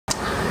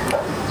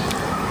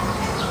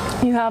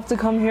You have to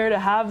come here to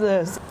have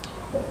this.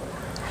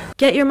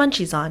 Get your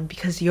munchies on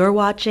because you're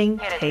watching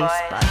Taste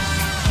Buds.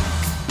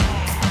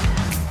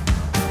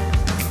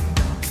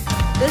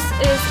 This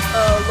is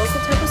a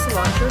local type of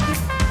cilantro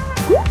here.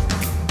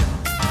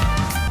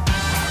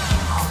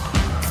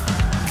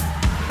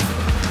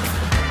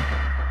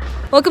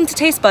 Welcome to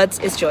Taste Buds,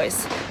 it's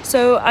Joyce.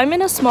 So I'm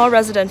in a small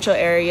residential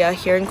area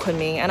here in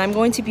Kunming, and I'm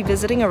going to be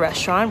visiting a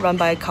restaurant run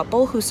by a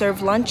couple who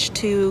serve lunch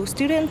to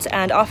students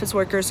and office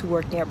workers who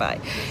work nearby.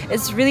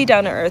 It's really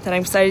down to earth and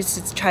I'm excited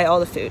to try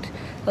all the food.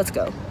 Let's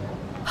go.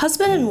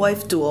 Husband and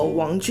wife duo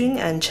Wang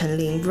and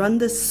Chen run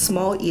this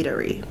small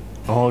eatery.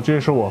 然后这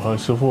是我和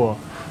媳妇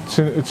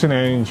7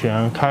年以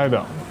前开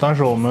的，当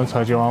时我们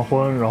才结完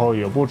婚，然后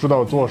也不知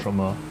道做什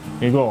么，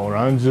一个偶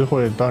然机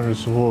会，当时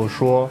媳妇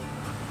说。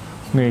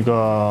 那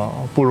个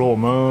不如我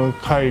们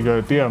开一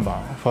个店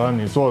吧，反正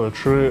你做的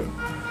吃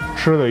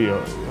的也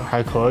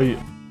还可以。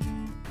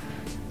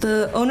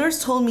The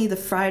owners told me the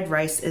fried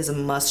rice is a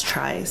must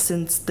try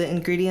since the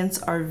ingredients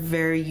are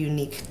very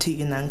unique to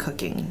Yunnan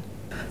cooking.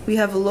 We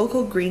have a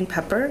local green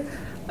pepper,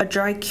 a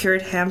dry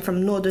cured ham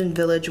from Nuodun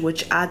village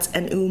which adds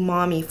an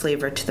umami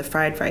flavor to the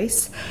fried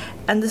rice,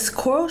 and this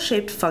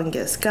coral-shaped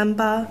fungus,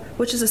 Ganba,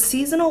 which is a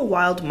seasonal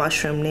wild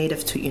mushroom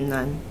native to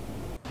Yunnan.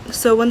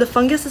 So when the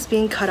fungus is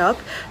being cut up,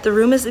 the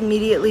room is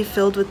immediately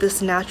filled with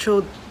this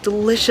natural,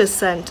 delicious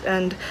scent,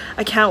 and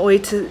I can't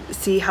wait to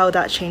see how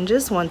that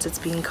changes once it's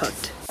being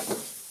cooked.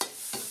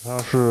 它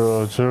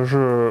其实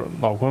是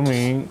老昆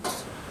明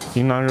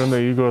云南人的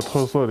一个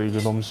特色的一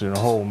个东西，然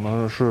后我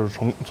们是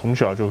从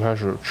小就开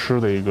始吃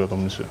的一个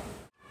东西。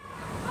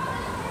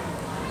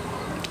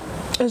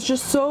 It's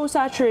just so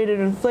saturated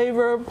in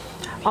flavor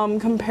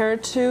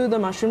compared to the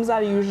mushrooms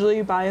that I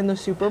usually buy in the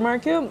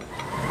supermarket.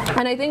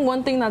 And I think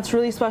one thing that's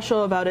really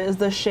special about it is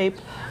the shape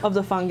of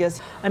the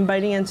fungus. I'm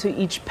biting into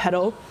each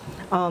petal,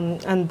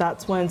 and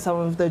that's when some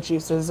of the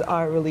juices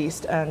are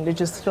released, and it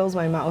just fills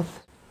my mouth.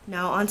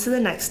 Now on to the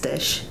next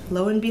dish.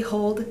 Lo and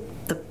behold,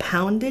 the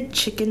pounded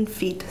chicken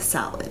feet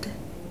salad.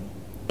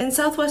 In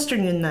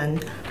southwestern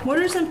Yunnan,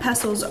 mortars and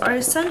pestles are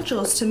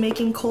essentials to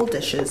making cold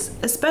dishes,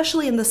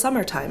 especially in the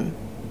summertime.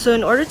 So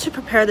in order to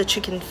prepare the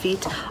chicken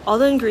feet, all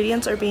the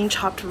ingredients are being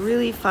chopped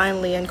really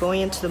finely and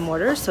going into the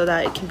mortar so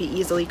that it can be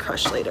easily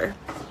crushed later.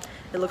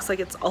 It looks like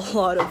it's a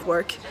lot of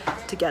work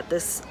to get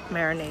this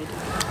marinade.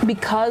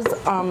 Because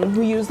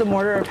we use the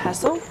mortar or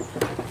pestle,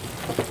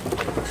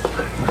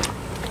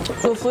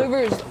 the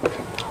flavors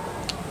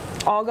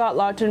all got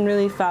locked in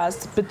really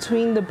fast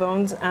between the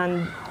bones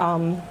and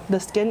the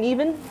skin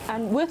even.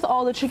 And with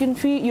all the chicken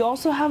feet, you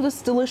also have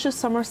this delicious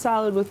summer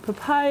salad with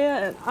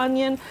papaya and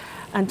onion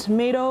and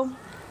tomato.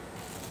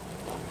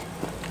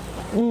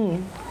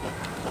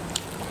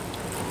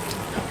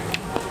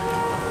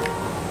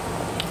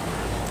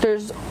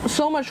 There's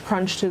so much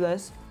crunch to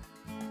this.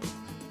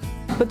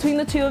 Between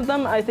the two of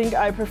them, I think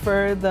I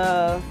prefer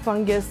the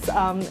fungus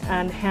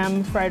and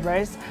ham fried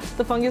rice.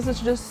 The fungus is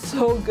just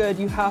so good.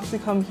 You have to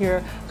come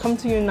here, come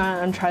to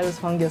Yunnan and try this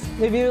fungus.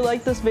 If you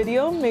like this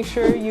video, make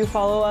sure you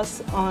follow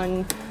us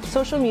on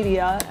social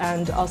media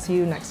and I'll see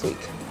you next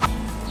week.